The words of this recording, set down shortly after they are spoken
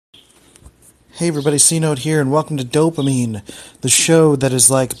Hey everybody, C-Note here, and welcome to Dopamine, the show that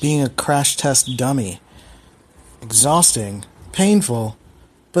is like being a crash test dummy. Exhausting, painful,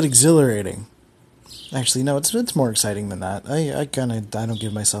 but exhilarating. Actually, no, it's more exciting than that. I don't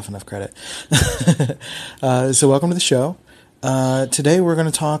give myself enough credit. So welcome to the show. Today we're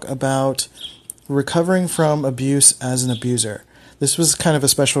going to talk about recovering from abuse as an abuser. This was kind of a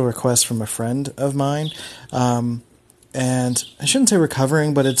special request from a friend of mine. And I shouldn't say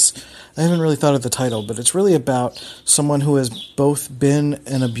recovering, but I haven't really thought of the title, but it's really about someone who has both been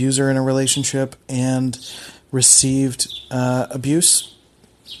an abuser in a relationship and received abuse,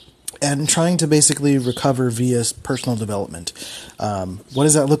 and trying to basically recover via personal development. What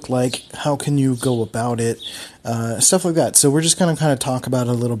does that look like? How can you go about it? Stuff like that. So we're just going to kind of talk about it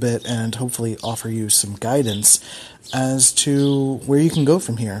a little bit and hopefully offer you some guidance as to where you can go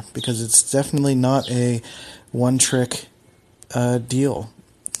from here, because it's definitely not a one-trick deal.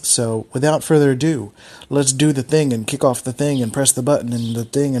 So without further ado, let's do the thing and kick off the thing and press the button and the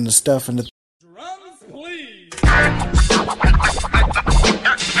thing and the stuff and the... Drums, please!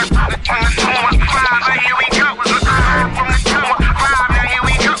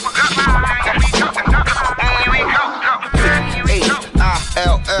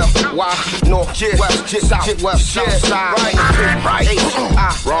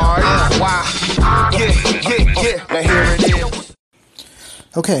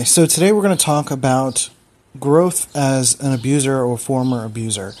 Okay, so today we're going to talk about growth as an abuser or former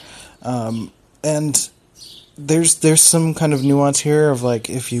abuser. And there's some kind of nuance here of like,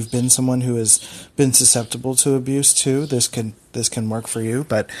 if you've been someone who has been susceptible to abuse too, this can work for you.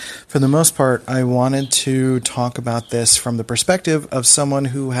 But for the most part, I wanted to talk about this from the perspective of someone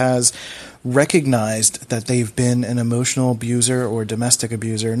who has recognized that they've been an emotional abuser or domestic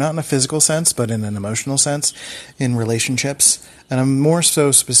abuser, not in a physical sense, but in an emotional sense in relationships. And I'm more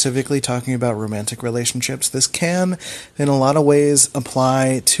so specifically talking about romantic relationships. This can, in a lot of ways,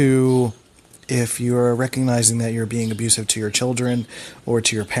 apply to if you're recognizing that you're being abusive to your children or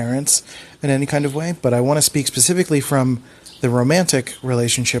to your parents in any kind of way. But I want to speak specifically from the romantic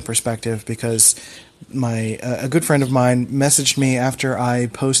relationship perspective, because a good friend of mine messaged me after I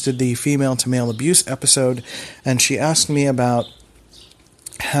posted the female to male abuse episode, and she asked me about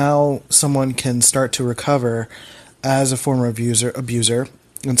how someone can start to recover as a former abuser,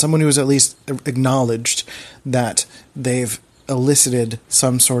 and someone who has at least acknowledged that they've elicited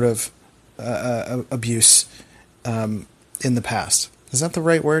some sort of abuse in the past. Is that the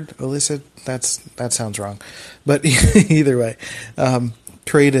right word? Elicit? That sounds wrong. But either way,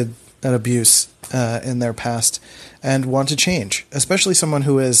 created an abuse in their past and want to change. Especially someone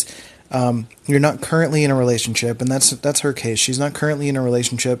who is, you're not currently in a relationship, and that's her case. She's not currently in a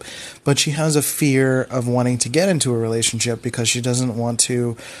relationship, but she has a fear of wanting to get into a relationship because she doesn't want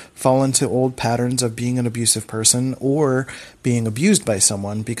to fall into old patterns of being an abusive person or being abused by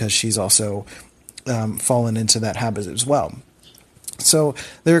someone, because she's also fallen into that habit as well. So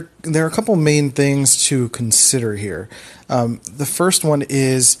there are a couple main things to consider here. The first one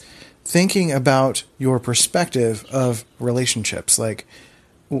is thinking about your perspective of relationships. Like,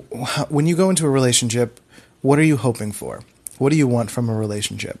 when you go into a relationship, what are you hoping for? What do you want from a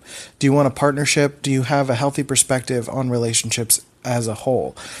relationship? Do you want a partnership? Do you have a healthy perspective on relationships as a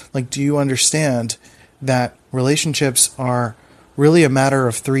whole? Like, do you understand that relationships are really a matter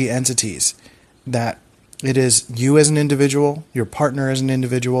of three entities? That it is you as an individual, your partner as an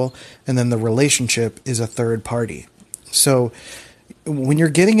individual, and then the relationship is a third party. So when you're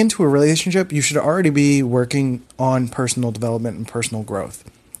getting into a relationship, you should already be working on personal development and personal growth.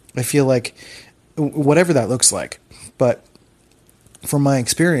 I feel like whatever that looks like. But from my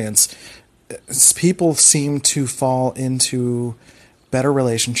experience, people seem to fall into better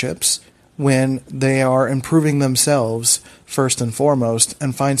relationships when they are improving themselves first and foremost,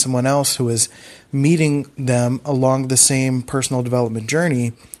 and find someone else who is meeting them along the same personal development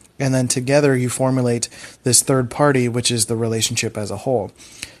journey, and then together you formulate this third party, which is the relationship as a whole.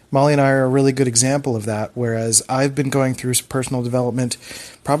 Molly and I are a really good example of that, whereas I've been going through personal development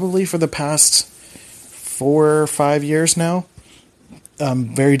probably for the past 4 or 5 years now,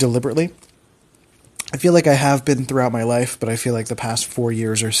 very deliberately. I feel like I have been throughout my life, but I feel like the past 4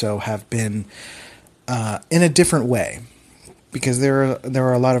 years or so have been in a different way, because there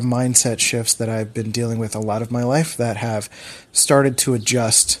are a lot of mindset shifts that I've been dealing with a lot of my life that have started to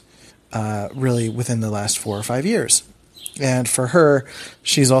adjust really within the last 4 or 5 years. And for her,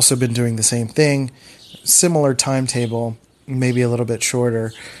 she's also been doing the same thing, similar timetable, maybe a little bit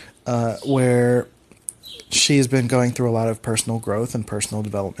shorter, where she's been going through a lot of personal growth and personal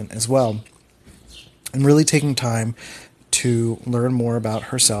development as well. And really taking time to learn more about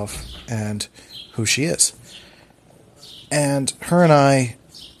herself and who she is. And her and I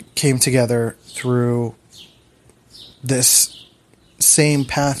came together through this same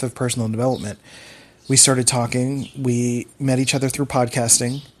path of personal development. We started talking, we met each other through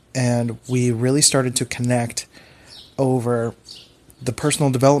podcasting, and we really started to connect over the personal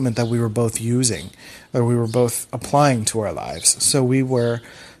development that we were both using, or we were both applying to our lives. So we were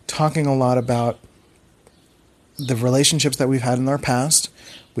talking a lot about the relationships that we've had in our past.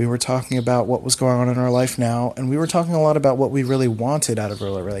 We were talking about what was going on in our life now, and we were talking a lot about what we really wanted out of a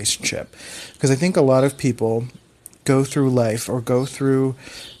relationship. Because I think a lot of people go through life or go through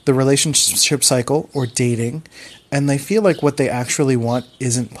the relationship cycle or dating, and they feel like what they actually want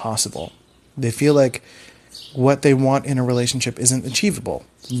isn't possible. They feel like what they want in a relationship isn't achievable.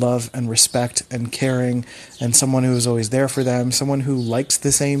 Love and respect and caring, and someone who is always there for them, someone who likes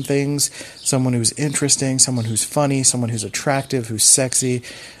the same things, someone who's interesting, someone who's funny, someone who's attractive, who's sexy,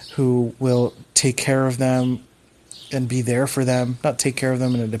 who will take care of them and be there for them. Not take care of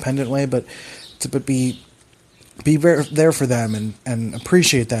them in a dependent way, but be there for them and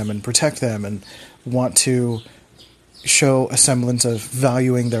appreciate them and protect them and want to show a semblance of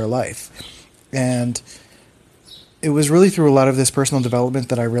valuing their life. And it was really through a lot of this personal development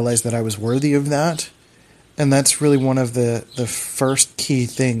that I realized that I was worthy of that. And that's really one of the first key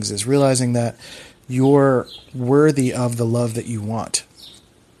things, is realizing that you're worthy of the love that you want.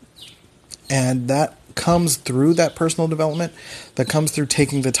 And that comes through that personal development, that comes through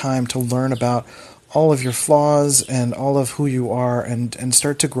taking the time to learn about all of your flaws and all of who you are and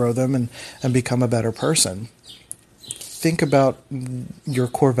start to grow them and become a better person. Think about your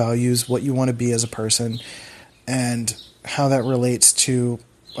core values, what you want to be as a person, and how that relates to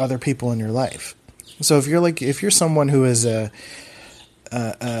other people in your life. So if you're someone who is a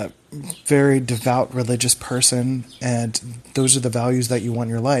very devout religious person, and those are the values that you want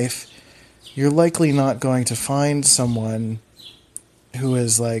in your life, you're likely not going to find someone who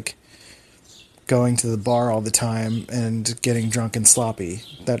is like going to the bar all the time and getting drunk and sloppy.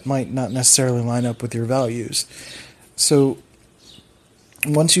 That might not necessarily line up with your values. So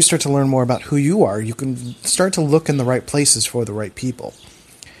once you start to learn more about who you are, you can start to look in the right places for the right people.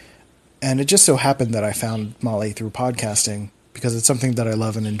 And it just so happened that I found Molly through podcasting, because it's something that I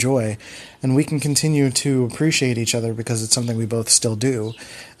love and enjoy, and we can continue to appreciate each other because it's something we both still do,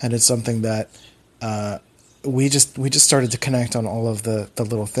 and it's something that we just started to connect on all of the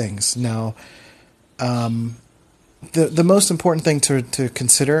little things. Now, the most important thing to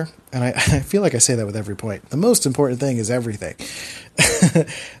consider, and I feel like I say that with every point, the most important thing is everything.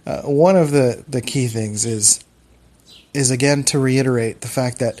 One of the key things is again to reiterate the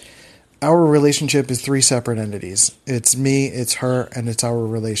fact that our relationship is three separate entities. It's me, it's her, and it's our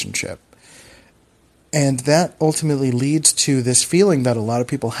relationship. And that ultimately leads to this feeling that a lot of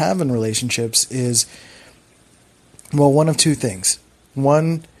people have in relationships is, well, one of two things.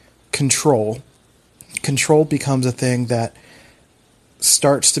 One, control. Control becomes a thing that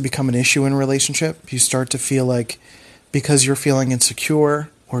starts to become an issue in a relationship. You start to feel like, because you're feeling insecure,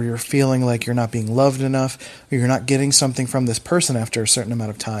 or you're feeling like you're not being loved enough, or you're not getting something from this person after a certain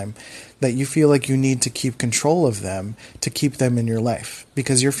amount of time, that you feel like you need to keep control of them to keep them in your life.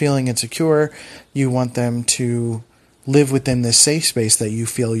 Because you're feeling insecure, you want them to live within this safe space that you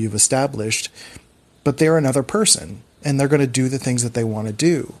feel you've established, but they're another person, and they're going to do the things that they want to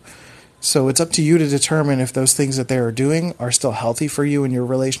do. So it's up to you to determine if those things that they are doing are still healthy for you in your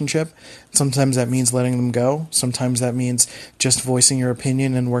relationship. Sometimes that means letting them go. Sometimes that means just voicing your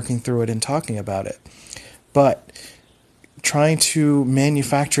opinion and working through it and talking about it. But trying to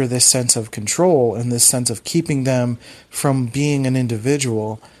manufacture this sense of control and this sense of keeping them from being an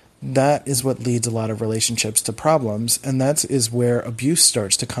individual, that is what leads a lot of relationships to problems. And that is where abuse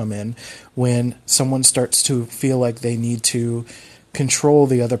starts to come in, when someone starts to feel like they need to control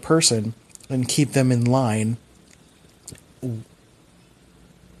the other person and keep them in line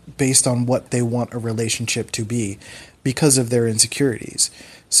based on what they want a relationship to be because of their insecurities.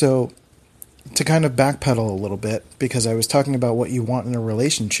 So to kind of backpedal a little bit, because I was talking about what you want in a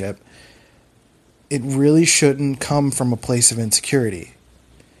relationship, it really shouldn't come from a place of insecurity,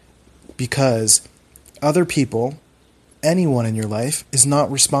 because other people, anyone in your life, is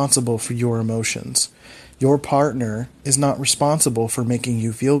not responsible for your emotions. Your partner is not responsible for making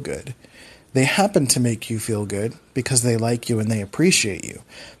you feel good. They happen to make you feel good because they like you and they appreciate you,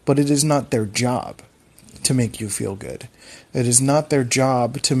 but it is not their job to make you feel good. It is not their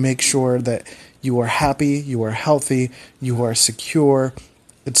job to make sure that you are happy, you are healthy, you are secure,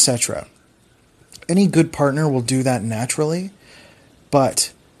 etc. Any good partner will do that naturally,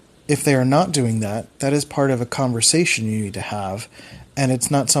 but If they are not doing that, that is part of a conversation you need to have, and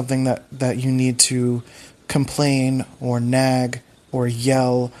it's not something that you need to complain or nag or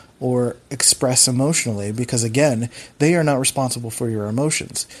yell or express emotionally, because again, they are not responsible for your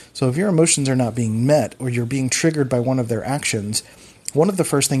emotions. So if your emotions are not being met or you're being triggered by one of their actions, one of the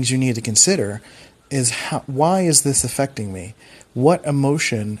first things you need to consider is why is this affecting me? What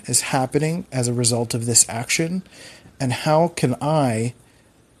emotion is happening as a result of this action? And how can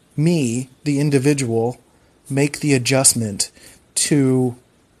me, the individual, make the adjustment to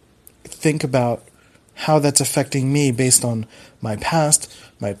think about how that's affecting me based on my past,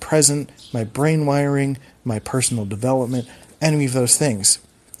 my present, my brain wiring, my personal development, any of those things.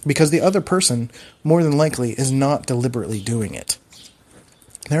 Because the other person, more than likely, is not deliberately doing it.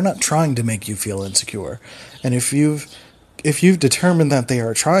 They're not trying to make you feel insecure. And if you've determined that they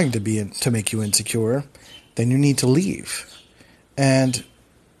are trying to make you insecure, then you need to leave. And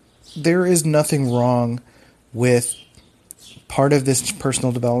there is nothing wrong with part of this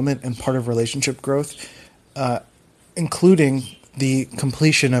personal development and part of relationship growth, including the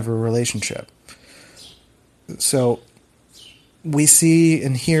completion of a relationship. So we see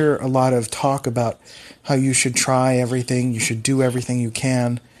and hear a lot of talk about how you should try everything, you should do everything you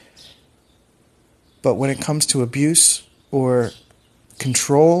can. But when it comes to abuse or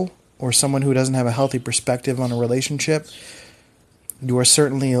control or someone who doesn't have a healthy perspective on a relationship, you are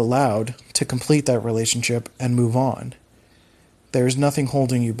certainly allowed to complete that relationship and move on. There's nothing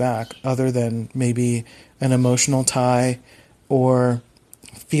holding you back other than maybe an emotional tie or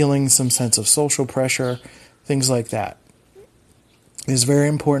feeling some sense of social pressure, things like that. It is very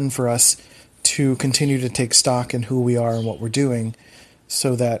important for us to continue to take stock in who we are and what we're doing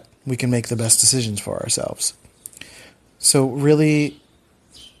so that we can make the best decisions for ourselves. So really,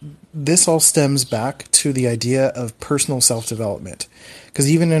 this all stems back to the idea of personal self-development. Because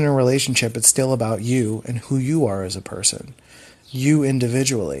even in a relationship, it's still about you and who you are as a person. You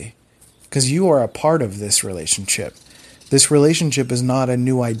individually. Because you are a part of this relationship. This relationship is not a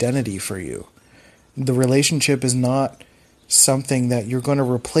new identity for you. The relationship is not something that you're going to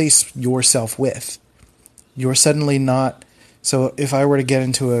replace yourself with. You're suddenly not... So if I were to get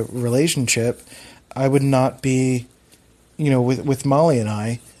into a relationship, I would not be, with Molly and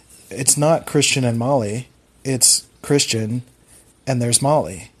I, it's not Christian and Molly, it's Christian and there's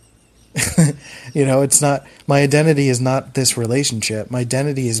Molly. It's not, my identity is not this relationship. My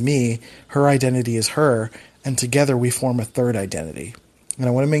identity is me, her identity is her, and together we form a third identity. And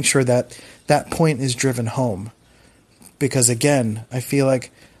I want to make sure that that point is driven home. Because again, I feel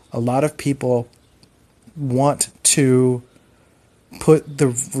like a lot of people want to put the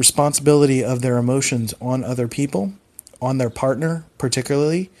responsibility of their emotions on other people, on their partner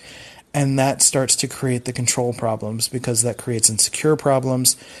particularly, and that starts to create the control problems because that creates insecure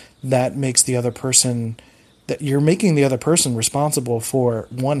problems. That makes the other person, that you're making the other person responsible for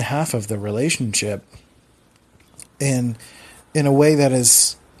one half of the relationship in a way that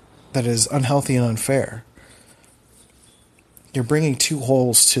is unhealthy and unfair. You're bringing two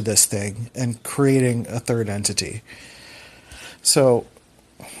holes to this thing and creating a third entity. So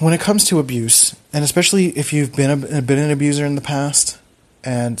when it comes to abuse, and especially if you've been an abuser in the past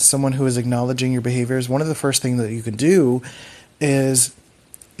and someone who is acknowledging your behaviors, one of the first things that you can do is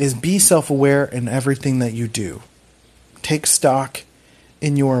be self-aware in everything that you do. Take stock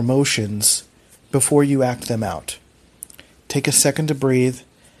in your emotions before you act them out. Take a second to breathe,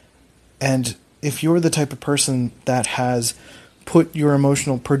 and if you're the type of person that has projected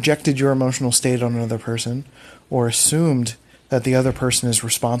your emotional state on another person, or assumed that the other person is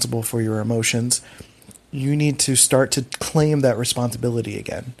responsible for your emotions, you need to start to claim that responsibility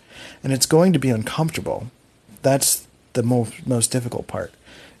again. And it's going to be uncomfortable. That's the most difficult part.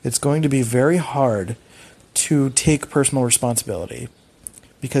 It's going to be very hard to take personal responsibility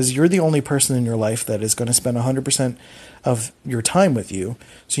because you're the only person in your life that is going to spend 100% of your time with you.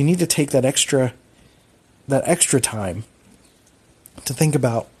 So you need to take that extra time to think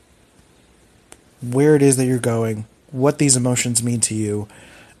about where it is that you're going, what these emotions mean to you,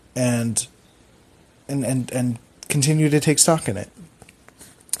 and continue to take stock in it.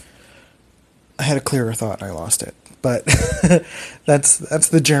 I had a clearer thought and I lost it. But that's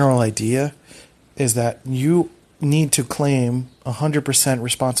the general idea, is that you need to claim 100%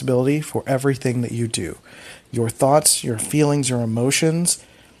 responsibility for everything that you do. Your thoughts, your feelings, your emotions.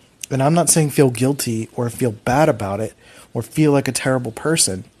 And I'm not saying feel guilty or feel bad about it or feel like a terrible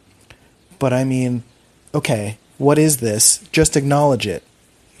person. But I mean, okay, what is this? Just acknowledge it.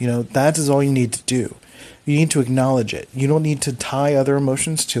 That is all you need to do. You need to acknowledge it. You don't need to tie other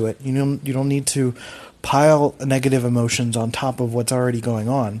emotions to it. You don't need to pile negative emotions on top of what's already going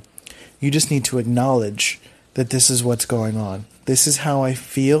on. You just need to acknowledge that this is what's going on. This is how I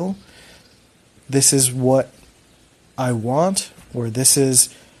feel. This is what I want, or this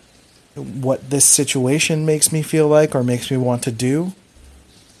is what this situation makes me feel like or makes me want to do.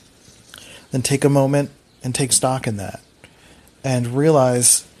 Then take a moment and take stock in that and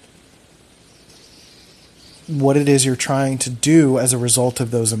realize what it is you're trying to do as a result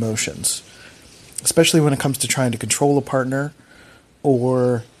of those emotions, especially when it comes to trying to control a partner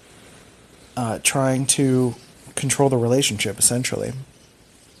or trying to control the relationship, essentially.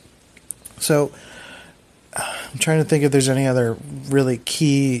 So I'm trying to think if there's any other really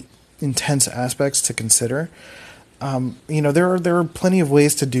key, intense aspects to consider. There are plenty of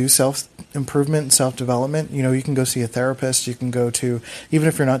ways to do self-improvement and self-development. You can go see a therapist. You can go to, even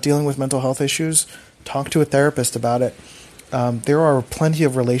if you're not dealing with mental health issues, talk to a therapist about it. There are plenty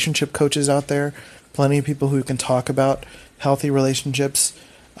of relationship coaches out there, plenty of people who can talk about healthy relationships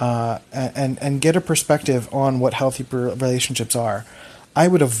and get a perspective on what healthy relationships are. I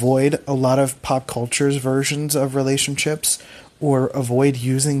would avoid a lot of pop culture's versions of relationships, or avoid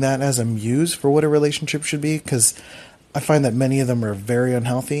using that as a muse for what a relationship should be, because I find that many of them are very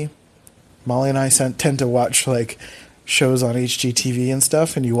unhealthy. Molly and I tend to watch like shows on HGTV and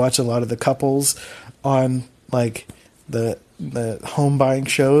stuff, and you watch a lot of the couples on like the home buying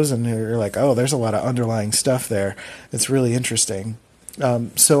shows, and you're like, oh, there's a lot of underlying stuff there. It's really interesting.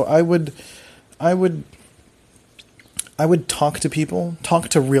 So I would talk to people, talk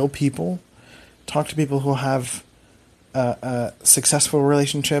to real people, talk to people who have successful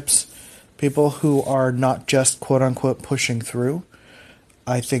relationships, people who are not just quote unquote pushing through.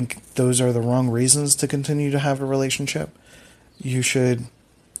 I think those are the wrong reasons to continue to have a relationship. You should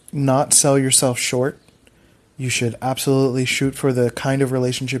not sell yourself short. You should absolutely shoot for the kind of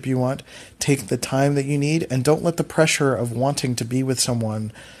relationship you want. Take the time that you need, and don't let the pressure of wanting to be with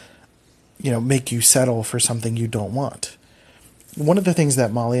someone, make you settle for something you don't want. One of the things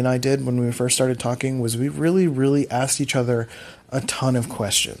that Molly and I did when we first started talking was we really, really asked each other a ton of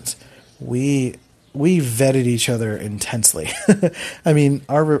questions. We vetted each other intensely. I mean,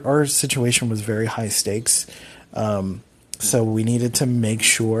 our situation was very high stakes. So we needed to make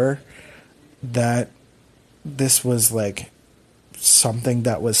sure that this was like something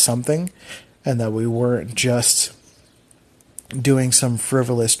that was something, and that we weren't just doing some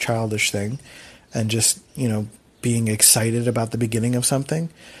frivolous, childish thing and just, being excited about the beginning of something,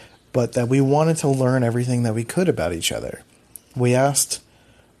 but that we wanted to learn everything that we could about each other. We asked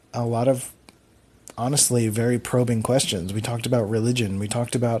a lot of, honestly, very probing questions. We talked about religion. We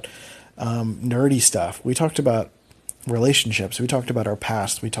talked about nerdy stuff. We talked about relationships. We talked about our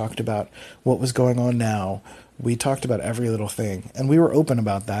past. We talked about what was going on now. We talked about every little thing, and we were open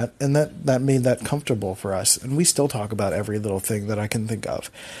about that, and that made that comfortable for us. And we still talk about every little thing that I can think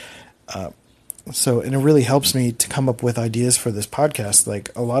of. And it really helps me to come up with ideas for this podcast.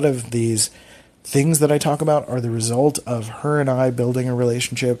 Like, a lot of these things that I talk about are the result of her and I building a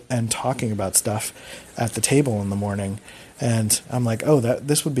relationship and talking about stuff at the table in the morning. And I'm like, oh,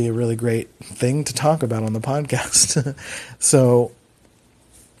 this would be a really great thing to talk about on the podcast.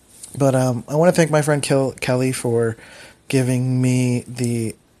 But I want to thank my friend Kelly for giving me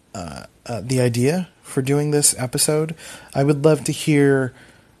the idea for doing this episode. I would love to hear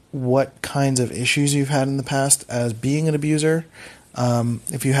what kinds of issues you've had in the past as being an abuser.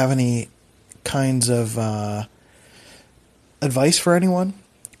 If you have any kinds of advice for anyone,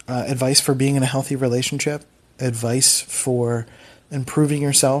 advice for being in a healthy relationship, advice for improving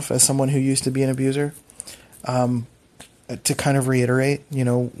yourself as someone who used to be an abuser. To kind of reiterate,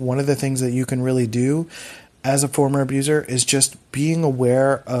 one of the things that you can really do as a former abuser is just being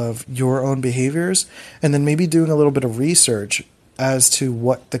aware of your own behaviors, and then maybe doing a little bit of research as to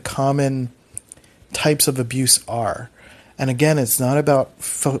what the common types of abuse are. And again, it's not about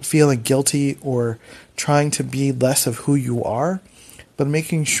feeling guilty or trying to be less of who you are, but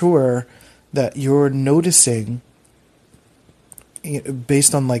making sure that you're noticing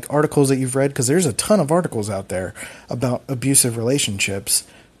based on like articles that you've read, because there's a ton of articles out there about abusive relationships,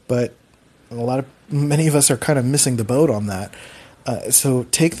 but many of us are kind of missing the boat on that. So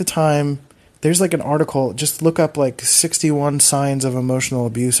take the time. There's like an article, just look up like 61 signs of emotional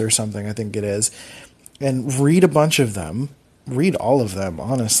abuse or something, I think it is, and read a bunch of them, read all of them,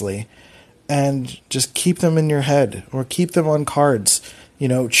 honestly, and just keep them in your head or keep them on cards,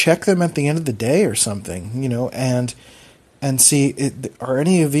 check them at the end of the day or something, and see, are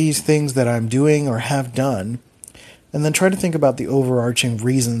any of these things that I'm doing or have done, and then try to think about the overarching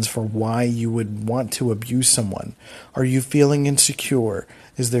reasons for why you would want to abuse someone. Are you feeling insecure?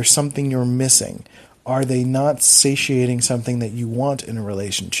 Is there something you're missing? Are they not satiating something that you want in a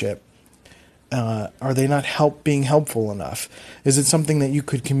relationship? Are they not being helpful enough? Is it something that you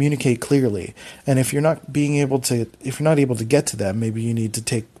could communicate clearly? And if you're not able to get to them, maybe you need to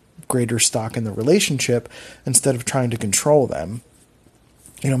take greater stock in the relationship instead of trying to control them.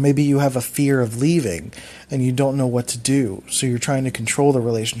 Maybe you have a fear of leaving and you don't know what to do, so you're trying to control the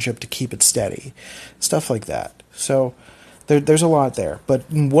relationship to keep it steady. Stuff like that. So there's a lot there. But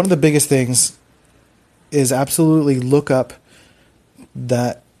one of the biggest things is absolutely look up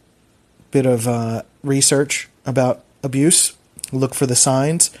that bit of research about abuse, look for the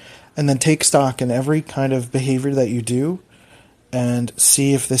signs, and then take stock in every kind of behavior that you do and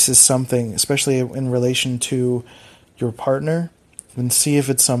see if this is something, especially in relation to your partner, and see if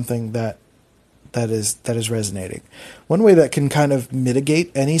it's something that is resonating. One way that can kind of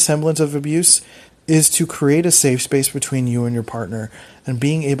mitigate any semblance of abuse is to create a safe space between you and your partner and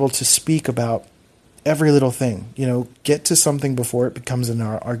being able to speak about every little thing. Get to something before it becomes an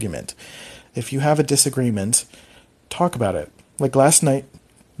argument. If you have a disagreement, talk about it. Like last night,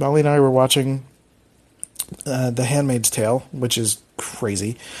 Molly and I were watching The Handmaid's Tale, which is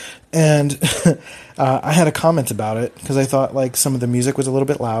crazy, and I had a comment about it because I thought like some of the music was a little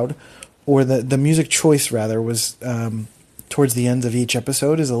bit loud, or the music choice rather was towards the end of each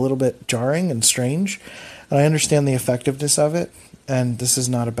episode is a little bit jarring and strange. And I understand the effectiveness of it, and this is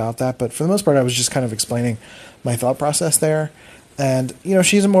not about that, but for the most part I was just kind of explaining my thought process there. And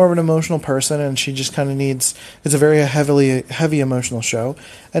she's more of an emotional person, and she just kind of needs, it's a very heavy emotional show,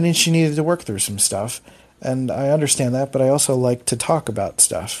 and then she needed to work through some stuff. And I understand that, but I also like to talk about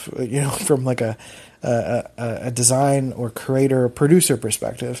stuff, from like a design or creator or producer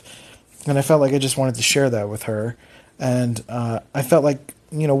perspective. And I felt like I just wanted to share that with her. And I felt like,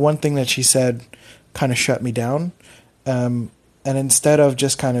 one thing that she said kind of shut me down. And instead of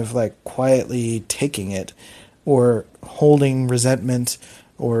just kind of like quietly taking it or holding resentment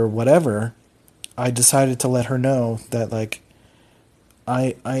or whatever, I decided to let her know that like,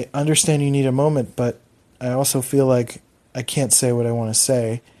 I understand you need a moment, but I also feel like I can't say what I want to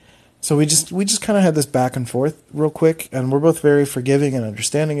say. So we just kind of had this back and forth real quick, and we're both very forgiving and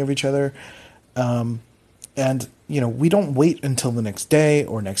understanding of each other. And we don't wait until the next day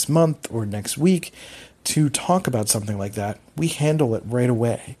or next month or next week to talk about something like that. We handle it right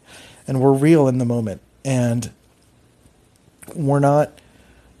away, and we're real in the moment, and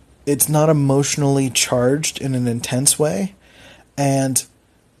it's not emotionally charged in an intense way. And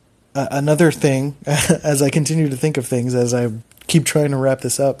another thing, as I continue to think of things, as I keep trying to wrap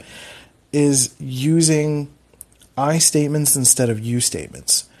this up, is using I statements instead of you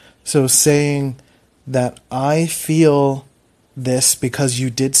statements. So saying that I feel this because you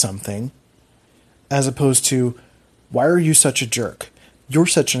did something, as opposed to, why are you such a jerk? You're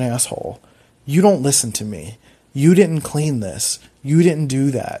such an asshole. You don't listen to me. You didn't clean this. You didn't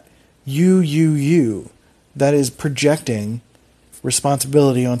do that. You. That is projecting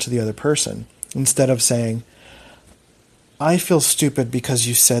responsibility onto the other person, instead of saying, I feel stupid because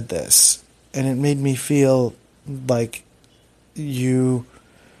you said this, and it made me feel like you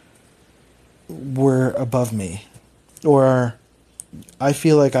were above me, or I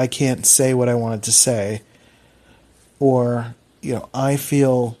feel like I can't say what I wanted to say, or I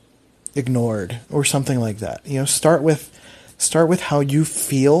feel ignored, or something like that. Start with how you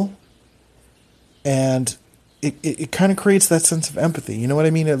feel, and it kind of creates that sense of empathy. You know what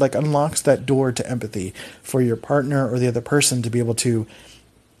I mean? It like unlocks that door to empathy for your partner or the other person to be able to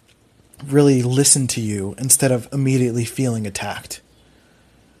really listen to you instead of immediately feeling attacked.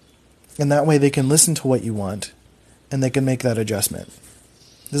 And that way they can listen to what you want and they can make that adjustment.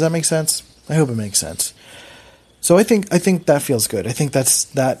 Does that make sense? I hope it makes sense. So I think that feels good. I think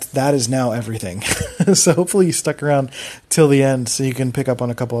that is now everything. So hopefully you stuck around till the end so you can pick up on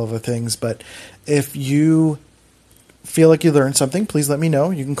a couple other things. But if you feel like you learned something, please let me know.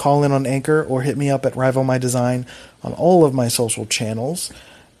 You can call in on Anchor or hit me up at Rival My Design on all of my social channels.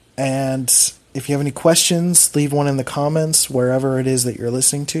 And if you have any questions, leave one in the comments wherever it is that you're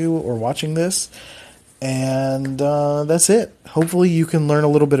listening to or watching this. And that's it. Hopefully you can learn a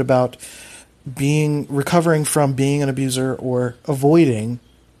little bit about recovering from being an abuser, or avoiding,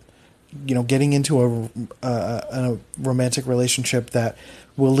 getting into a romantic relationship that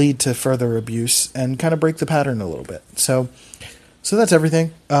will lead to further abuse, and kind of break the pattern a little bit. So that's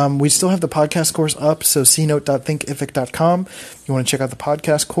everything. We still have the podcast course up, so cnote.thinkific.com. You want to check out the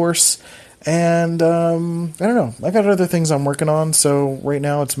podcast course. And I don't know. I got other things I'm working on, so right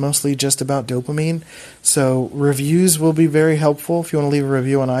now it's mostly just about dopamine. So reviews will be very helpful if you want to leave a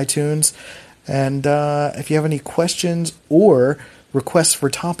review on iTunes. And if you have any questions or requests for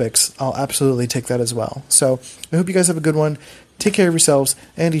topics, I'll absolutely take that as well. So I hope you guys have a good one. Take care of yourselves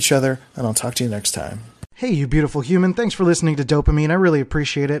and each other, and I'll talk to you next time. Hey, you beautiful human. Thanks for listening to Dopamine. I really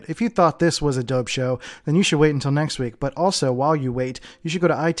appreciate it. If you thought this was a dope show, then you should wait until next week. But also, while you wait, you should go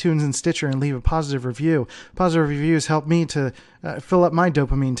to iTunes and Stitcher and leave a positive review. Positive reviews help me to fill up my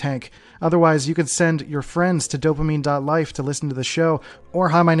dopamine tank. Otherwise, you can send your friends to dopamine.life to listen to the show, or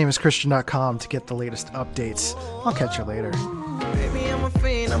HiMyNameIsChristian.com to get the latest updates. I'll catch you later. Baby, I'm a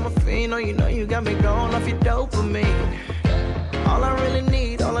fiend, oh, you know you got me going off your dopamine.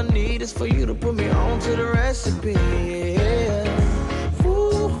 All I need is for you to put me on to the recipe, yeah.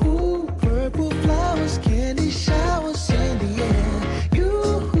 Ooh, purple flowers, candy showers in the air.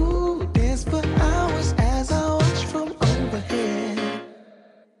 You dance for hours as I watch from overhead.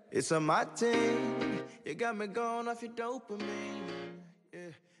 It's a my thing, you got me going off your dopamine,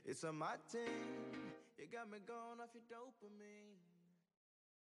 yeah. It's a my thing, you got me going off your dopamine.